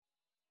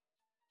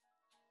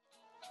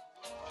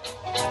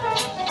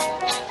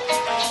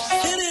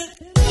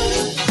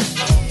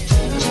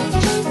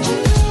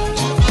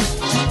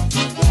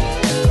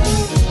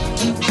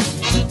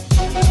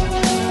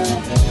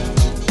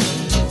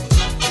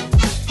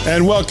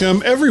And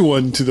welcome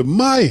everyone to the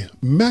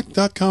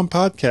MyMac.com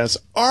podcast.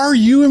 Are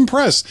you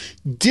impressed?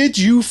 Did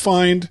you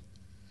find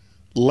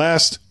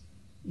last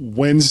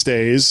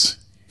Wednesday's,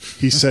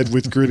 he said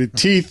with gritted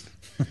teeth,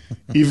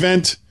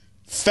 event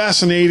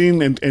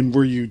fascinating? And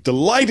were you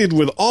delighted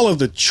with all of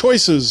the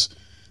choices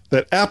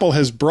that Apple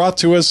has brought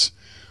to us?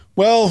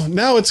 Well,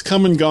 now it's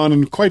come and gone,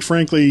 and quite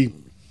frankly,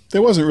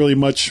 there wasn't really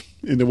much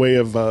in the way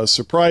of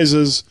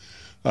surprises.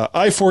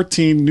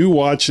 i14, new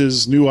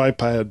watches, new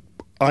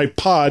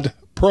iPod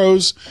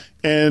Pros,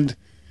 and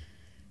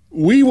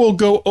we will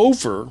go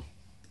over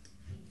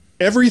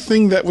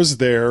everything that was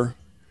there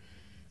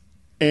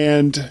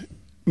and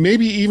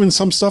maybe even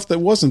some stuff that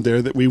wasn't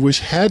there that we wish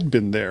had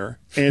been there.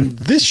 And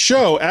this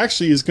show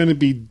actually is going to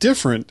be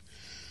different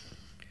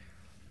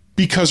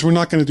because we're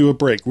not going to do a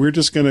break. We're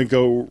just going to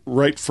go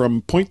right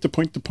from point to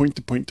point to point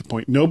to point to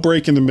point. No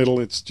break in the middle.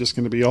 It's just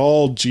going to be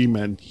all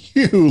G-men.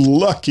 You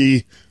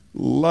lucky,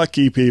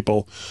 lucky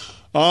people.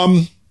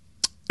 And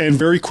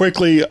very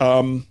quickly,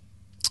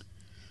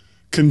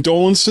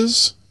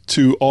 condolences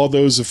to all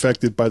those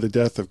affected by the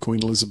death of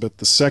Queen Elizabeth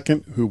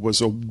II, who was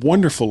a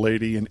wonderful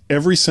lady in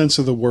every sense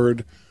of the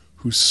word,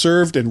 who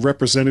served and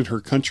represented her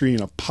country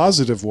in a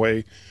positive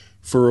way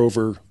for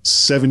over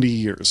 70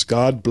 years.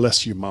 God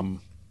bless you,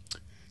 Mum.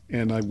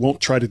 And I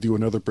won't try to do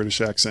another British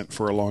accent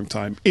for a long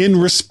time.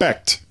 In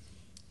respect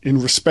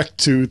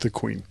to the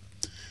Queen.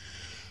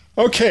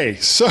 Okay,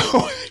 so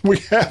we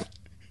have...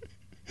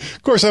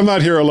 Of course, I'm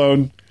not here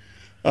alone.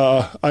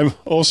 I'm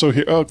also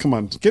here. Oh, come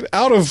on. Get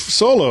out of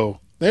solo.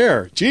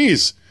 There.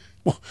 Jeez.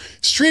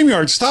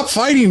 StreamYard, stop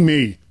fighting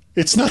me.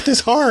 It's not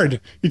this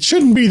hard. It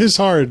shouldn't be this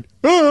hard.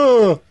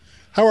 Ah!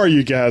 How are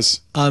you,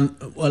 Gaz?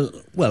 Well,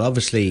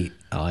 obviously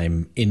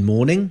I'm in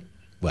mourning.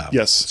 Well,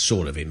 yes,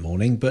 sort of in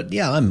mourning, but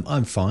yeah,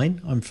 I'm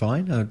fine. I'm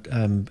fine. I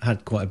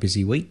had quite a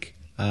busy week.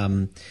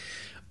 Other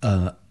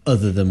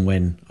than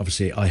when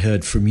obviously I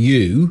heard from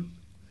you,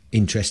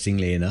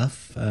 interestingly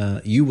enough,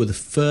 you were the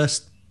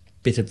first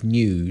bit of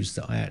news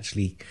that I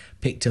actually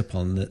picked up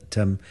on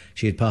that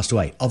she had passed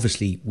away.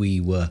 Obviously, we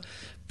were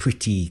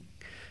pretty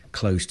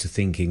close to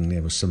thinking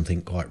there was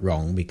something quite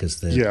wrong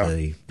because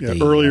the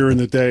earlier in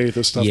the day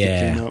the stuff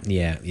that came out.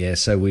 Yeah.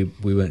 So we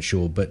weren't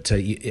sure, but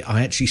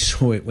I actually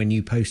saw it when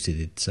you posted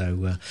it.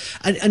 So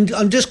and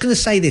I'm just going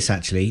to say this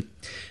actually.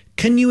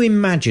 Can you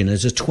imagine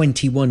as a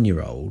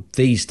 21-year-old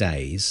these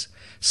days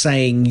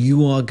saying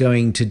you are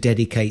going to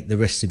dedicate the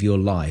rest of your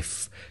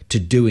life to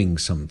doing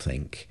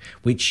something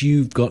which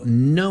you've got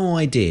no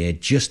idea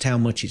just how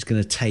much it's going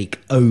to take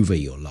over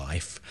your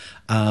life,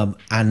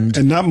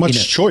 and not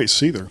much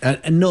choice either,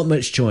 and not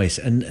much choice,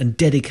 and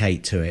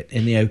dedicate to it,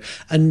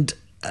 and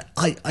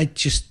I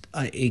just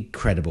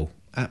incredible,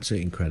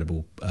 absolutely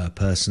incredible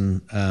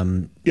person.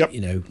 Yep.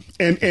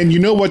 And you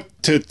know what?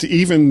 To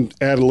even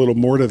add a little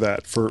more to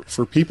that,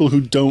 for people who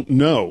don't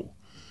know,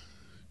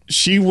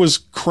 she was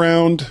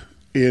crowned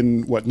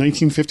in what,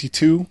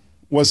 1952.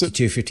 Was it?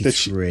 52,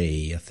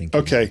 53, I think.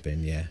 Okay. It might have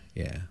been,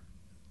 yeah.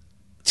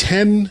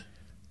 10,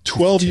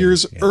 12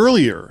 years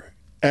earlier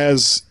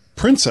as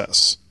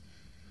princess,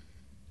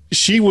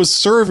 she was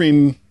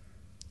serving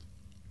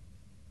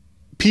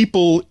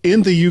people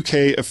in the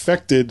UK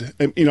affected,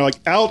 like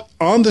out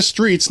on the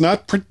streets,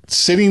 not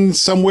sitting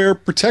somewhere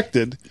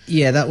protected.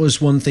 Yeah, that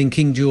was one thing.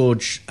 King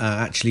George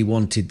actually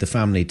wanted the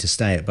family to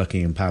stay at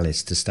Buckingham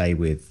Palace to stay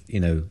with,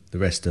 the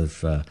rest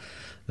of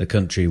the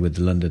country, with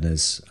the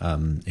Londoners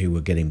who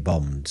were getting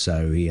bombed.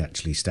 So he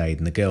actually stayed,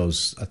 and the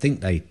girls, I think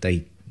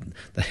they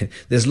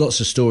there's lots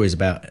of stories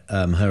about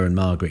her and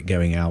Margaret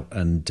going out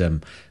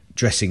and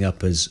dressing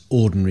up as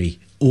ordinary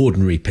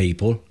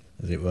people,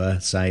 as it were.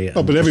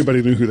 But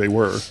everybody knew who they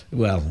were.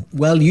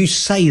 Well, you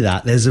say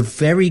that. There's a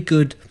very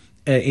good.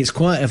 It's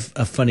quite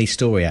a funny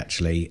story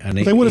actually, and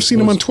they would have seen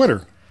him on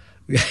Twitter.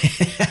 Yeah,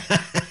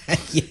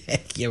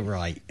 you're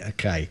right.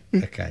 Okay.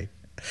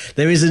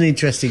 There is an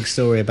interesting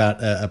story about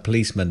a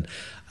policeman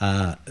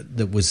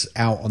that was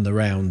out on the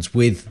rounds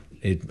with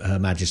Her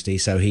Majesty,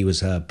 so he was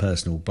her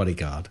personal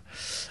bodyguard.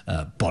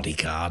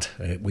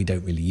 We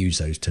don't really use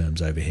those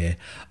terms over here.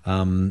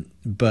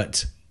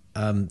 But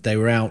they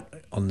were out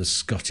on the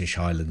Scottish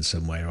Highlands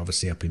somewhere,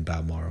 obviously up in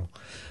Balmoral,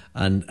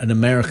 and an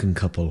American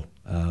couple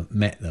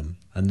met them.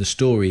 And the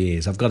story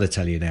is, I've got to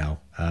tell you now,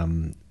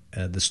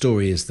 the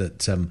story is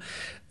that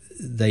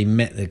they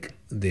met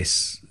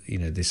this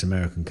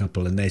American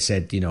couple, and they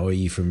said, are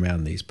you from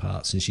around these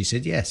parts? And she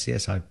said, yes,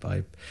 I've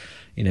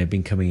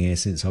been coming here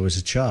since I was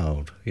a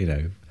child,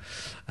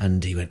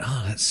 And he went,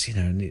 oh, that's,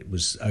 and it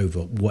was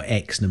over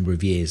X number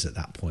of years at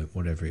that point,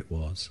 whatever it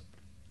was.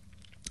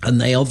 And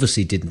they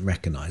obviously didn't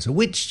recognise her,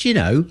 which,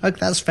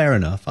 that's fair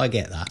enough. I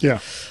get that. Yeah.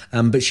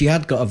 But she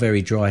had got a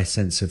very dry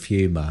sense of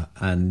humour,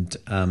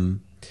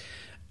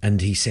 and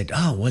he said,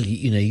 oh, well,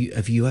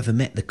 have you ever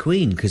met the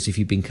Queen? Because if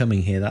you've been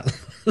coming here that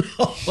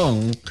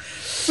long.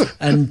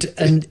 And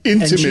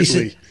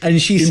intimately.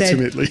 And she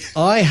said,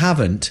 I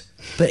haven't,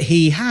 but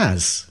he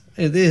has.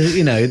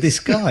 This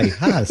guy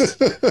has.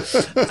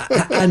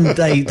 And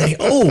they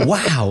oh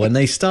wow, and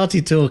they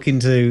started talking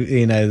to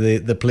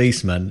the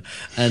policeman,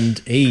 and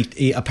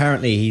he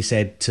apparently he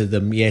said to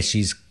them, yes,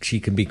 she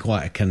can be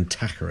quite a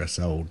cantankerous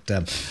old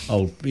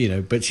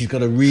but she's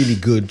got a really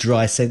good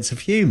dry sense of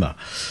humour.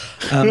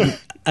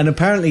 And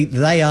apparently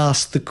they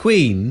asked the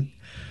Queen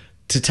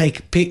to take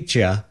a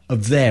picture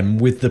of them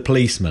with the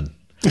policeman.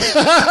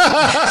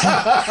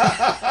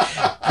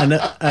 and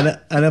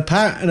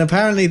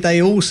apparently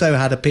they also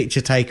had a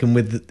picture taken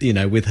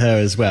with her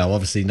as well.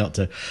 Obviously not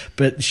to,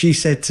 but she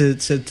said to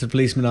the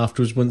policeman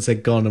afterwards, once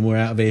they'd gone and were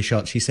out of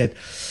earshot, she said,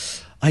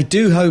 I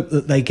do hope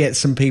that they get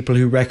some people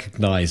who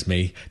recognise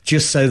me,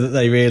 just so that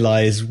they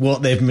realise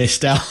what they've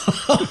missed out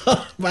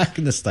back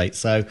in the States.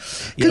 So,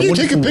 can you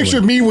take a picture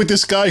of me with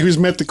this guy who's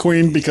met the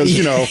Queen? Because,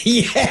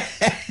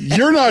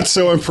 you're not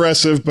so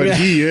impressive, but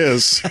he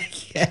is.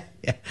 Yeah.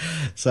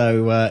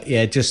 So,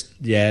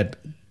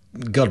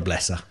 God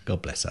bless her.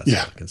 God bless her.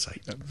 That's all I can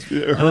say.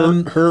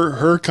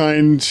 Her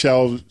kind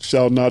shall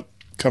not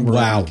come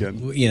around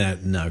again.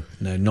 No,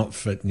 not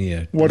for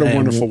What a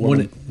wonderful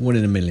woman. One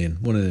in a million.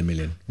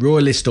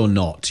 Royalist or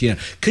not,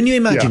 Can you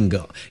imagine?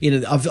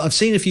 I've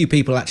seen a few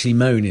people actually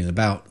moaning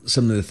about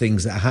some of the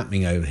things that are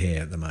happening over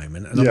here at the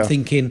moment, and I'm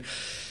thinking,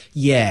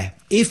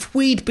 if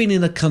we'd been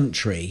in a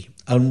country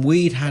and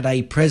we'd had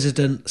a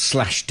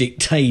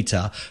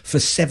president/dictator for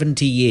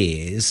 70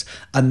 years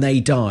and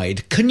they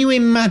died, can you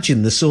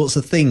imagine the sorts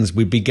of things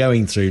we'd be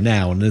going through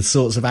now and the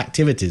sorts of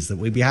activities that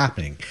would be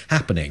happening?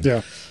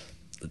 Yeah.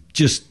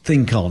 Just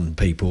think on,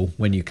 people,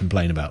 when you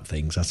complain about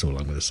things. That's all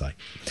I'm going to say.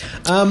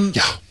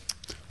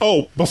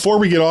 Oh, before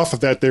we get off of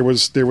that, there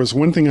was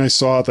one thing I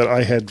saw that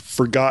I had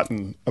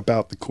forgotten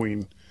about the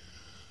Queen.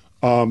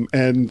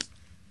 And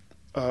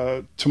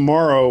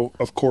tomorrow,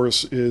 of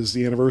course, is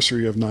the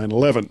anniversary of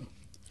 9/11.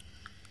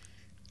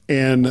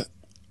 And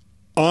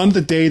on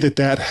the day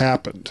that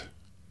happened,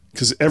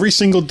 because every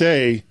single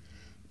day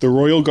the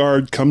Royal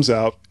Guard comes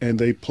out and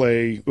they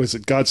play, was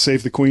it God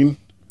Save the Queen?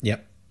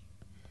 Yep.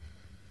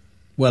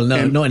 Well,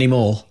 no, not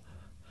anymore.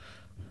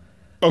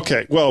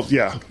 Okay, well,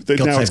 yeah.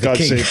 Now it's God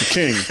Save the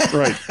King.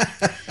 Right.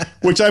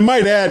 Which I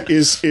might add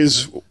is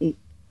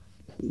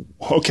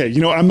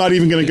okay, I'm not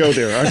even going to go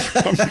there.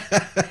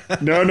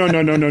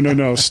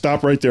 No.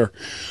 Stop right there.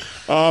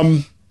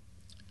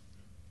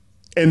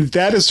 And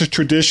that is a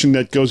tradition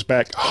that goes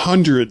back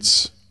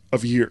hundreds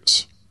of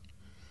years.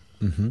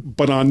 Mm-hmm.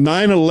 But on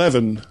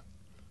 9/11,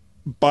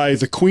 by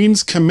the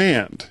Queen's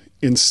command,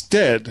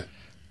 instead,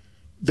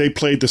 they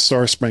played the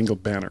Star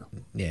Spangled Banner.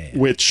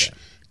 Which,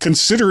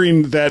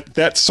 considering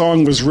that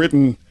song was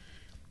written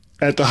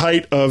at the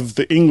height of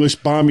the English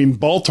bombing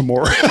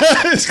Baltimore,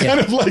 it's kind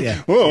of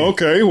like,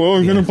 okay, well,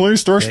 I'm going to play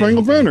Star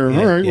Spangled Banner.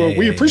 All right, well,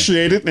 we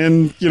appreciate it,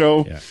 and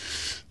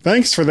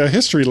thanks for the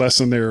history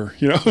lesson there.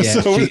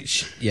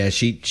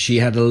 She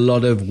had a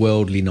lot of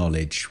worldly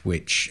knowledge,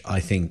 which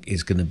I think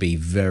is going to be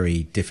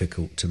very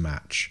difficult to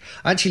match.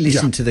 I actually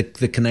listened to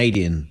the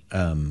Canadian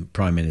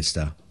Prime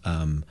Minister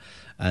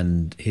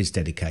and his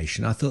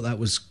dedication. I thought that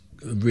was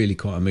really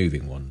quite a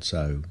moving one.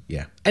 So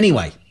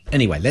Anyway,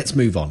 let's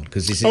move on,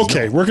 because this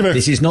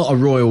is not a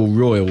royal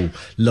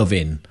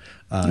love-in.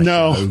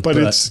 No, show, but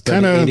it's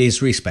kind of, it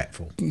is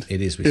respectful.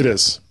 It is. It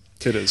is.